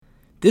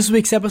This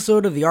week's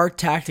episode of the Art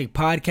Tactic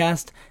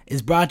Podcast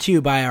is brought to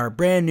you by our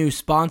brand new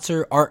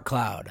sponsor,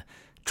 ArtCloud.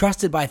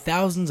 Trusted by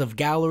thousands of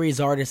galleries,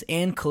 artists,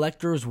 and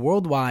collectors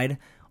worldwide,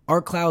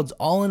 ArtCloud's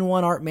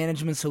all-in-one art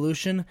management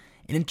solution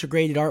and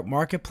integrated art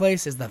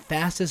marketplace is the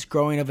fastest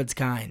growing of its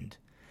kind.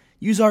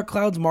 Use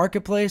ArtCloud's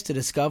marketplace to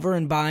discover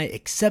and buy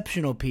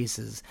exceptional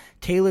pieces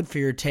tailored for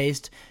your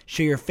taste,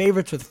 share your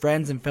favorites with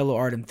friends and fellow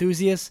art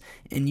enthusiasts,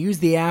 and use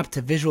the app to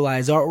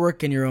visualize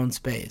artwork in your own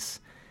space.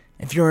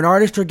 If you're an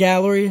artist or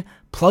gallery,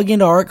 plug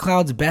into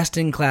ArtCloud's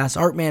best-in-class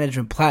art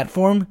management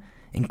platform,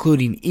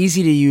 including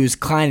easy-to-use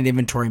client and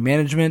inventory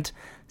management,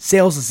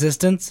 sales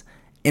assistance,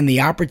 and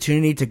the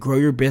opportunity to grow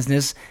your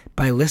business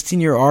by listing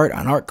your art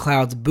on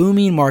ArtCloud's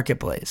booming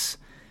marketplace.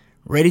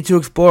 Ready to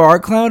explore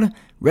ArtCloud?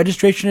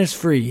 Registration is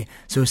free,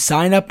 so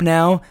sign up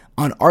now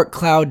on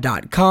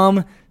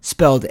artcloud.com,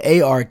 spelled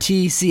ARTCLD.com,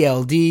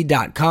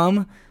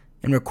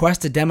 and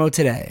request a demo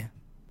today.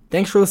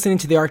 Thanks for listening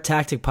to the Art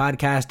Tactic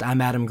Podcast. I'm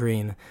Adam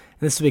Green.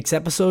 In this week's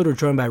episode, we're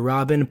joined by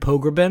Robin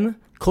Pogrebin,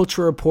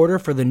 culture reporter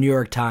for the New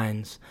York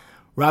Times.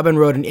 Robin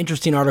wrote an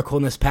interesting article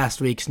in this past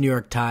week's New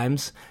York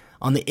Times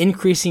on the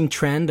increasing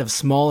trend of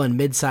small and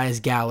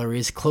mid-sized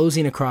galleries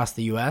closing across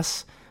the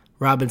U.S.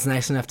 Robin's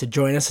nice enough to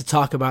join us to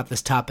talk about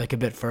this topic a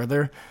bit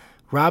further.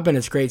 Robin,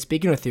 it's great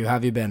speaking with you. How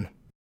have you been?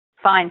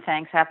 Fine,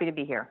 thanks. Happy to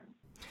be here.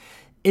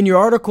 In your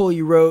article,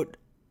 you wrote,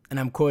 and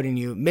I'm quoting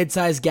you,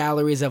 mid-sized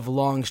galleries have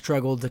long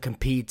struggled to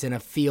compete in a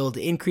field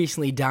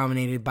increasingly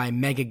dominated by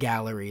mega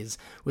galleries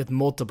with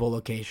multiple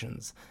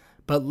locations.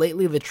 But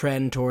lately the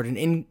trend toward an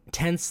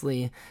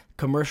intensely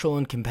commercial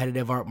and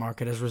competitive art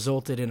market has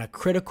resulted in a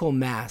critical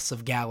mass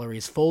of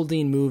galleries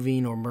folding,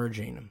 moving, or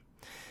merging.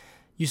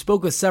 You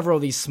spoke with several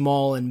of these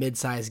small and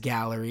mid-sized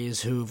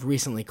galleries who've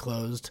recently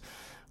closed.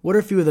 What are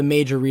a few of the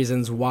major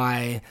reasons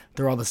why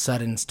they're all of a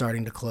sudden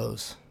starting to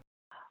close?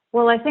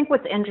 Well, I think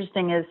what's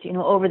interesting is,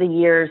 over the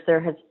years, there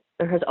has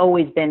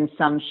always been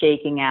some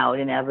shaking out,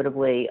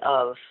 inevitably,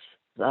 of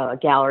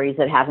galleries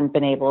that haven't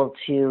been able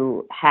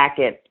to hack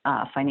it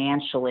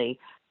financially.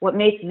 What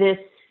makes this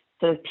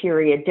sort of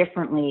period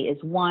differently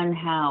is, one,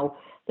 how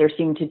there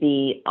seem to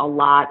be a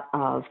lot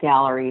of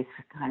galleries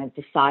kind of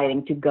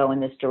deciding to go in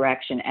this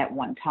direction at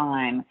one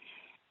time.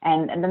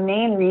 And the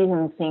main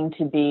reasons seem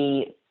to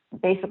be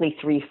basically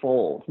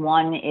threefold.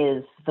 One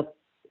is the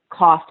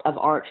cost of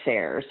art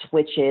fairs,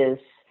 which is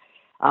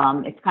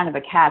it's kind of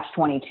a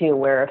catch-22,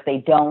 where if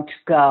they don't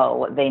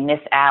go, they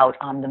miss out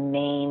on the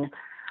main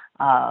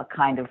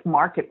kind of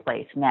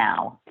marketplace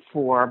now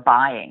for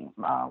buying.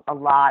 A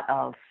lot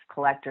of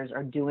collectors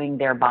are doing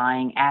their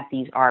buying at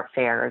these art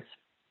fairs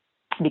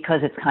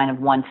because it's kind of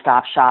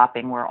one-stop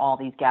shopping where all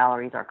these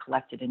galleries are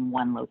collected in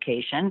one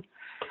location.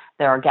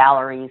 There are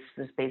galleries,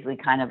 there's basically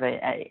kind of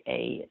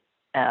a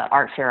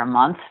art fair a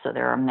month, so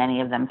there are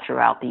many of them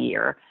throughout the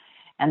year.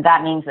 And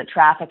that means that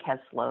traffic has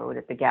slowed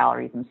at the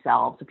galleries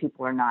themselves, so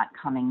people are not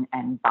coming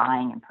and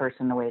buying in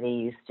person the way they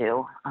used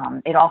to.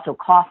 It also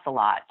costs a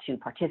lot to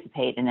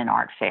participate in an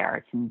art fair.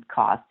 It can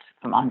cost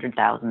from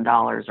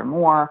 $100,000 or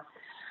more,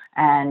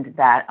 and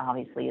that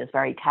obviously is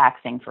very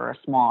taxing for a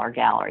smaller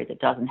gallery that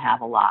doesn't have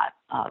a lot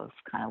of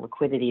kind of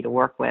liquidity to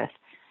work with.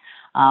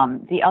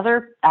 The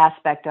other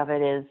aspect of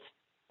it is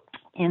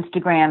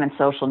Instagram and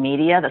social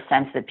media, the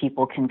sense that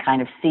people can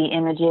kind of see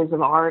images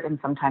of art and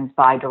sometimes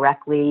buy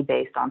directly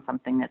based on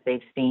something that they've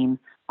seen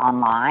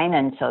online.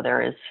 And so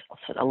there is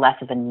sort of less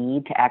of a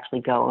need to actually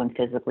go and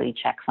physically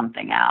check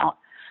something out.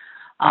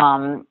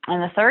 And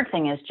the third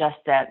thing is just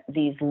that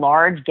these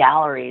large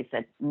galleries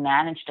that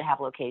manage to have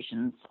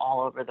locations all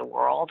over the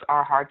world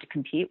are hard to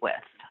compete with.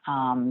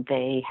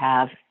 They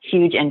have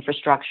huge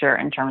infrastructure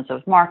in terms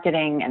of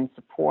marketing and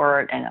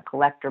support and a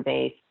collector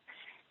base.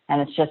 And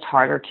it's just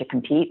harder to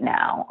compete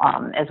now,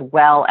 as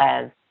well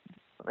as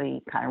the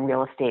kind of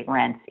real estate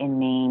rents in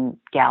main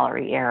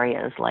gallery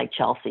areas like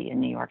Chelsea in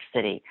New York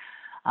City,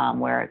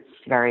 where it's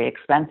very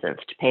expensive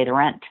to pay the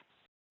rent.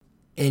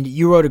 And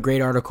you wrote a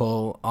great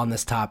article on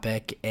this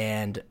topic,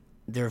 and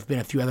there have been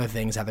a few other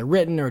things either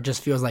written or it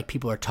just feels like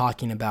people are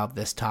talking about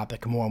this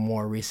topic more and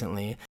more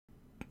recently.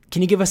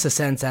 Can you give us a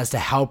sense as to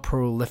how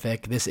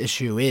prolific this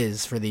issue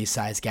is for these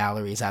size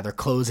galleries, either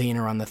closing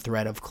or on the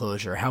threat of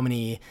closure? How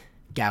many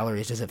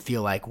galleries does it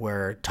feel like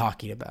we're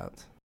talking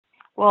about?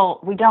 Well,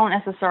 we don't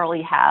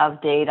necessarily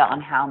have data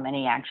on how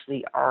many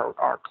actually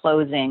are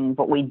closing.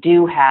 What we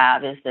do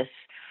have is this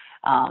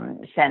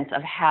sense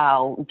of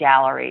how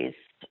galleries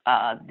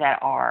that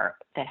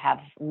have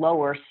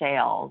lower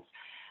sales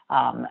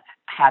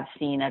have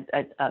seen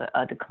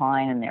a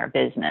decline in their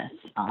business.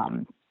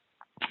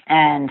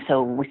 And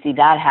so we see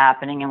that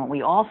happening. And what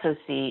we also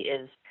see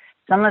is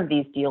some of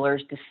these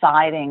dealers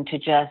deciding to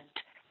just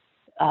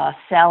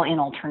sell in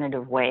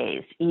alternative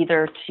ways,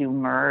 either to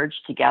merge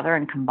together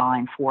and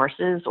combine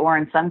forces, or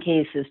in some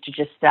cases to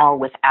just sell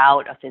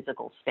without a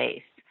physical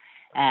space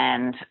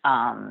and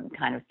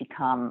kind of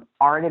become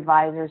art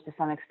advisors to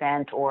some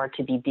extent, or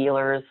to be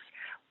dealers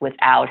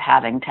without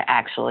having to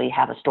actually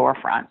have a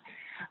storefront.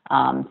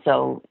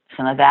 So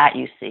some of that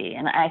you see.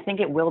 And I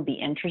think it will be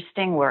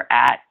interesting. We're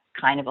at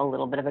kind of a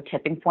little bit of a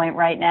tipping point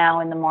right now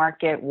in the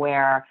market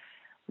where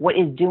what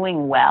is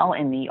doing well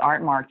in the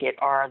art market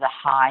are the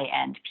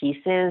high-end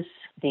pieces,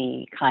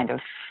 the kind of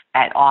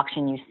at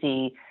auction you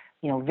see,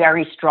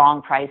 very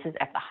strong prices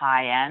at the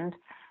high end.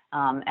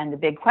 And the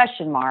big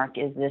question mark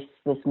is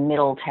this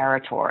middle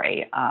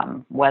territory,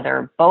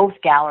 whether both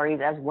galleries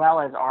as well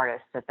as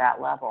artists at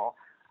that level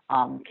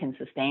can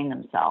sustain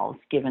themselves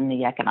given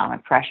the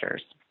economic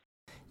pressures.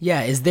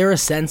 Yeah, is there a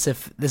sense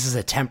if this is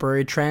a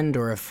temporary trend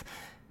or if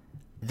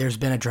there's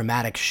been a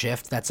dramatic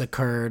shift that's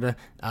occurred,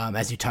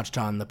 as you touched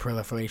on the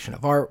proliferation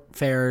of art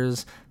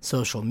fairs,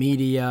 social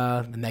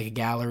media, the mega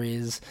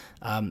galleries.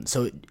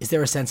 So is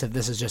there a sense if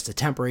this is just a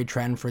temporary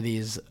trend for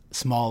these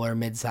smaller,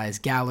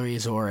 mid-sized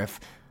galleries, or if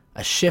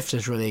a shift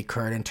has really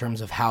occurred in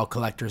terms of how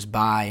collectors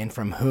buy and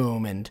from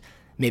whom, and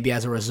maybe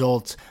as a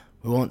result,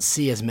 we won't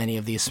see as many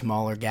of these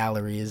smaller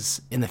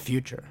galleries in the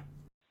future?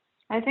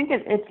 I think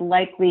it's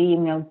likely,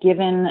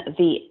 given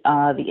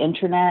the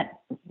internet,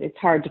 it's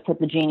hard to put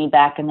the genie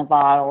back in the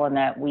bottle, and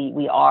that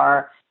we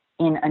are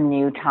in a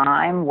new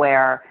time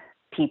where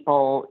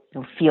people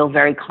feel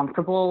very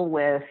comfortable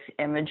with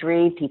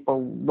imagery.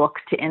 People look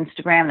to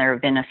Instagram. There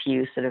have been a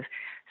few sort of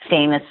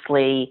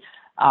famously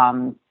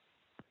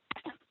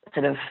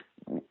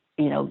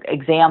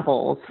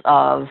examples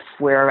of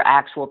where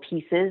actual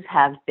pieces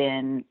have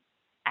been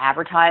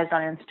advertised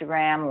on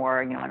Instagram,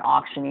 or an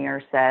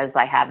auctioneer says,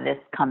 I have this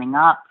coming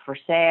up for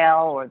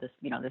sale, or this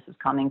is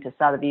coming to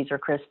Sotheby's or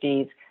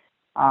Christie's.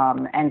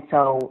 And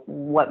so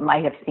what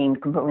might have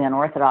seemed completely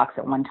unorthodox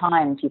at one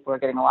time, people are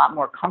getting a lot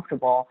more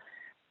comfortable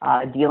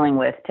dealing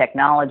with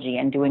technology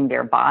and doing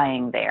their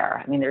buying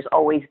there. I mean, there's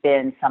always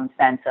been some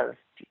sense of,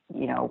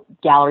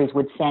 galleries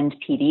would send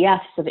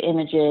PDFs of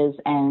images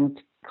and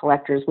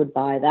collectors would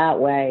buy that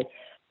way.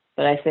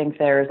 But I think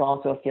there's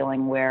also a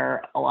feeling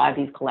where a lot of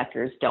these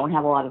collectors don't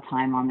have a lot of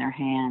time on their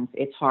hands.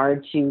 It's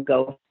hard to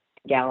go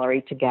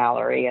gallery to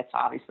gallery. It's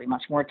obviously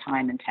much more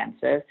time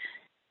intensive.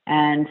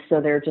 And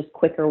so there are just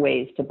quicker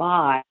ways to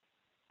buy.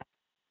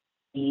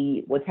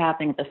 What's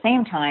happening at the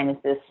same time is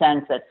this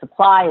sense that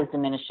supply is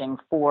diminishing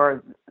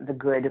for the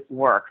good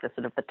work, the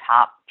sort of the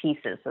top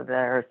pieces. So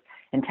there's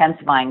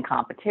intensifying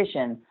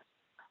competition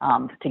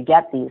to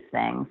get these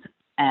things.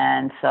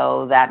 And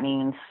so that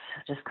means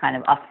just kind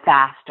of a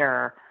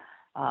faster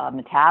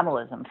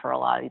metabolism for a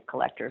lot of these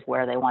collectors,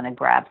 where they want to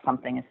grab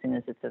something as soon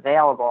as it's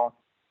available.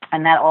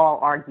 And that all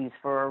argues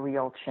for a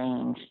real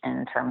change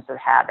in terms of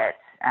habits.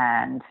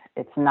 And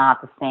it's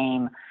not the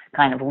same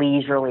kind of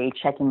leisurely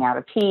checking out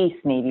a piece,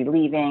 maybe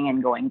leaving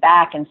and going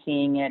back and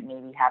seeing it,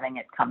 maybe having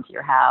it come to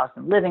your house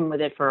and living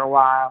with it for a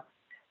while.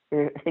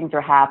 Things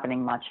are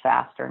happening much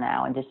faster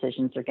now, and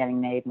decisions are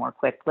getting made more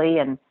quickly,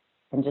 and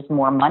just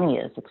more money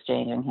is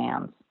exchanging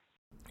hands.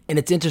 And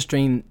it's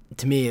interesting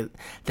to me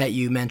that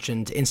you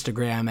mentioned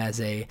Instagram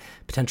as a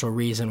potential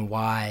reason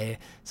why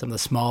some of the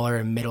smaller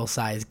and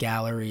middle-sized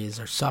galleries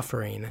are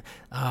suffering.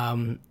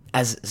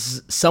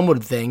 As some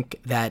would think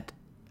that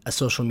a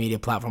social media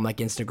platform like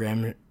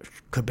Instagram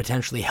could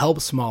potentially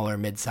help smaller,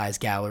 mid-sized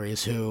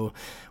galleries who,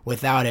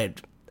 without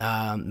it,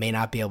 may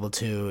not be able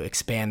to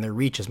expand their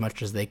reach as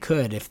much as they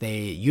could if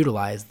they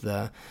utilize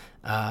the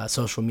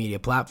social media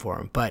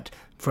platform. But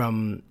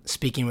from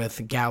speaking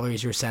with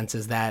galleries, your sense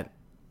is that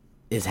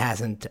it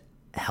hasn't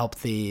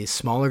helped the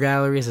smaller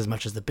galleries as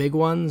much as the big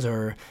ones,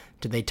 or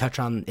did they touch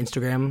on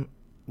Instagram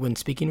when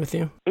speaking with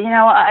you?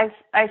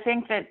 I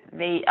think that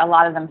a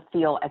lot of them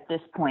feel at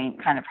this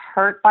point kind of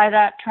hurt by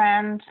that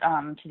trend,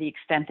 to the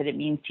extent that it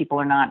means people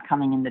are not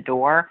coming in the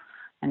door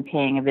and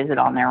paying a visit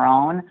on their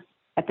own.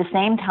 At the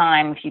same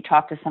time, if you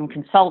talk to some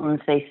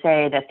consultants, they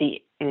say that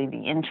the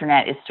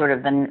internet is sort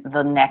of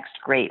the next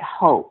great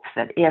hope,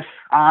 that if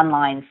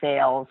online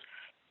sales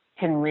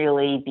can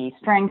really be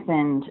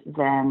strengthened,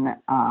 then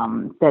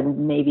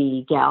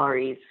maybe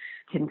galleries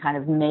can kind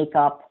of make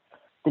up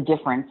the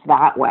difference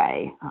that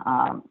way.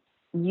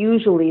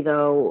 Usually,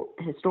 though,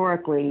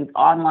 historically,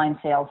 online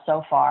sales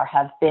so far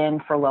have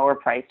been for lower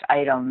priced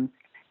items,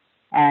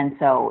 and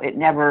so it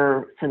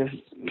never sort of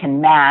can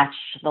match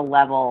the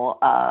level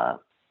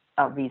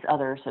of these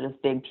other sort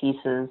of big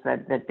pieces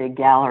that big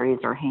galleries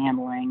are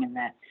handling, and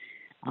that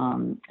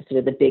sort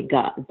of the big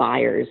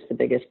buyers, the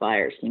biggest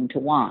buyers, seem to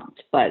want.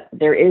 But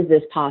there is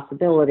this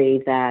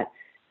possibility that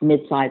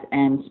mid-sized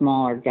and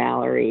smaller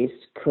galleries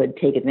could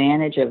take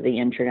advantage of the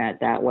internet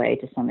that way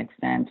to some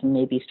extent, and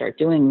maybe start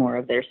doing more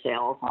of their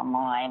sales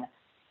online.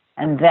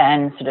 And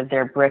then sort of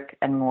their brick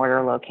and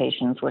mortar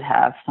locations would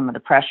have some of the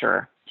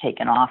pressure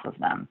taken off of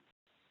them.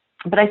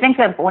 But I think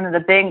that one of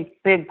the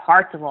big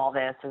parts of all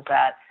this is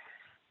that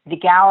the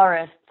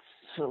gallerists,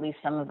 at least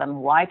some of them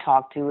who I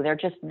talk to,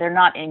 they're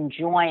not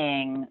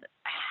enjoying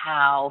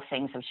how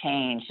things have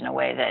changed in a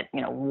way that,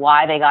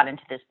 why they got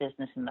into this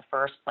business in the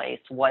first place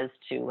was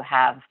to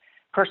have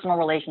personal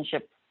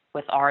relationships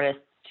with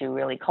artists, to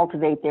really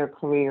cultivate their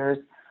careers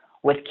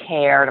with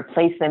care, to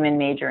place them in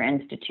major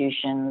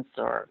institutions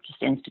or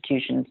just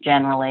institutions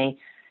generally.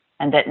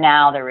 And that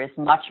now there is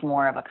much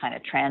more of a kind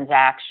of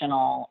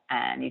transactional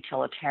and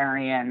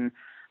utilitarian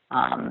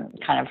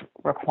kind of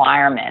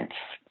requirement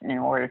in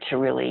order to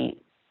really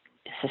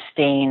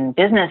sustain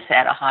business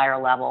at a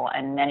higher level,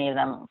 and many of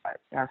them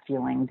are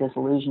feeling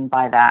disillusioned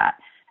by that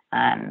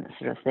and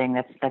sort of thing.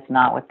 That's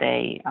not what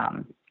they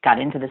got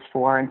into this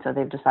for, and so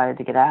they've decided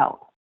to get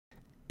out.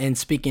 And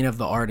speaking of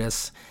the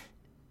artists,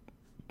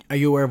 are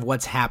you aware of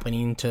what's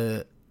happening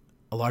to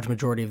a large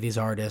majority of these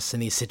artists in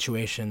these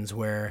situations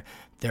where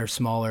their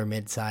smaller,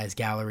 mid-sized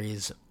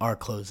galleries are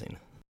closing?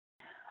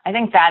 I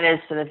think that is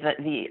sort of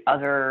the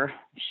other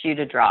shoe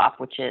to drop,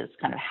 which is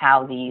kind of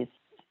how these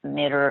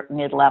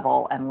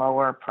mid-level and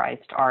lower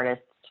priced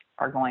artists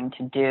are going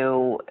to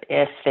do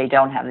if they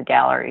don't have the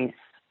galleries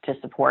to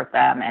support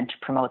them and to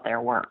promote their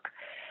work.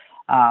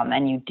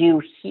 And you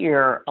do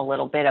hear a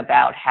little bit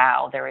about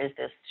how there is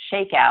this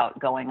shakeout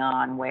going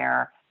on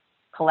where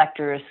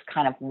collectors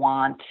kind of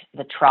want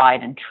the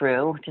tried and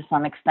true to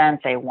some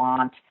extent. They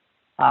want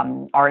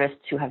artists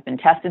who have been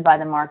tested by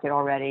the market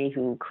already,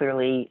 who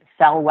clearly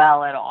sell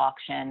well at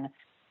auction,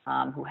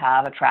 who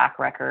have a track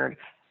record.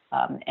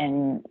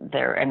 And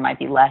they might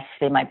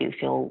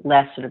feel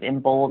less sort of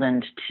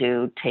emboldened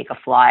to take a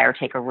fly or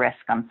take a risk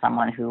on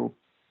someone who,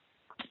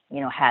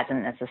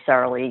 hasn't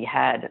necessarily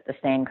had the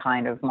same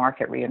kind of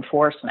market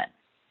reinforcement.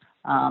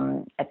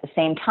 At the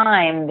same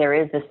time, there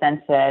is the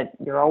sense that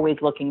you're always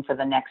looking for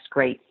the next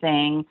great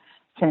thing.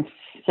 Since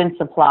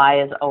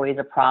supply is always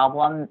a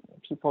problem,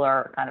 people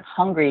are kind of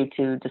hungry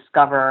to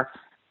discover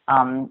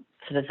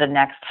sort of the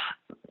next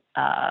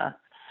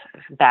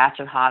batch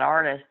of hot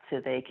artists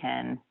who they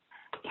can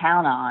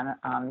count on,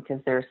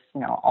 because there's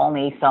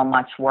only so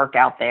much work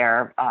out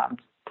there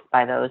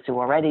by those who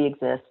already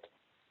exist.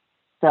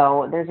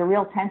 So there's a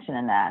real tension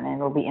in that, and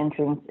it'll be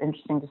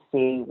interesting to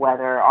see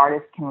whether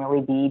artists can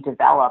really be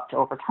developed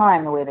over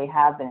time the way they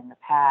have been in the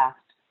past,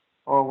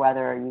 or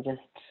whether you just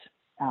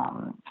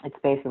it's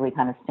basically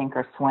kind of sink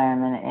or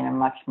swim in a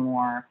much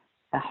more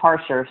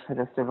harsher sort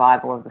of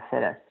survival of the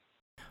fittest.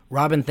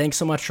 Robin, thanks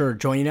so much for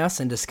joining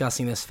us and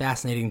discussing this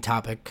fascinating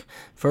topic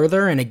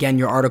further. And again,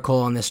 your article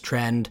on this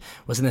trend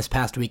was in this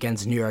past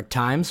weekend's New York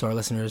Times, so our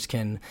listeners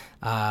can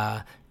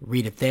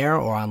read it there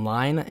or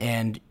online.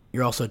 And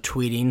you're also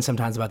tweeting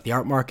sometimes about the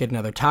art market and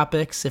other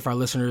topics. If our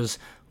listeners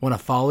want to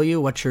follow you,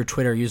 what's your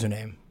Twitter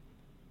username?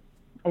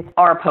 It's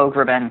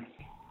rpogreben.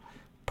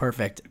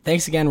 Perfect.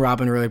 Thanks again,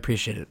 Robin. Really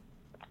appreciate it.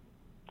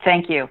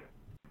 Thank you.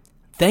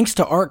 Thanks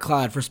to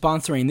ArtCloud for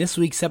sponsoring this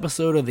week's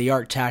episode of the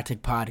Art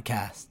Tactic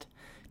Podcast.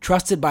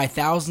 Trusted by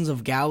thousands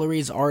of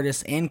galleries,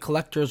 artists, and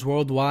collectors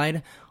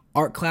worldwide,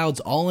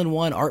 ArtCloud's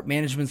all-in-one art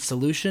management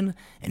solution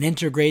and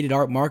integrated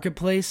art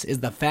marketplace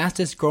is the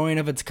fastest growing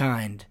of its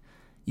kind.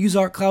 Use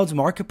ArtCloud's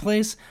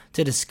marketplace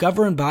to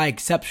discover and buy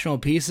exceptional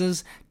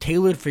pieces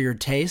tailored for your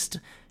taste,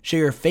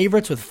 share your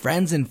favorites with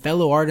friends and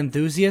fellow art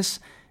enthusiasts,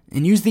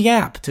 and use the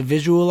app to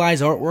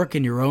visualize artwork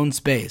in your own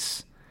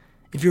space.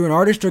 If you're an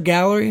artist or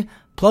gallery,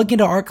 plug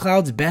into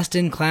ArtCloud's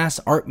best-in-class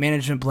art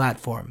management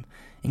platform,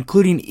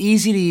 including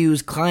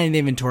easy-to-use client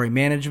inventory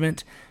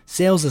management,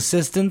 sales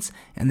assistance,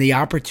 and the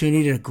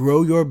opportunity to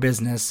grow your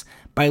business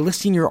by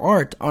listing your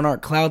art on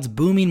ArtCloud's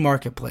booming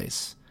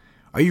marketplace.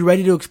 Are you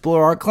ready to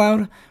explore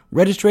ArtCloud?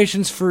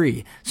 Registration's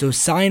free, so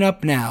sign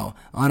up now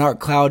on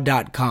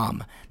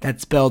artcloud.com.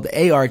 That's spelled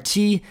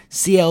ARTCLD.com,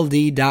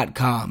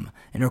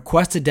 and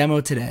request a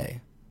demo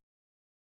today.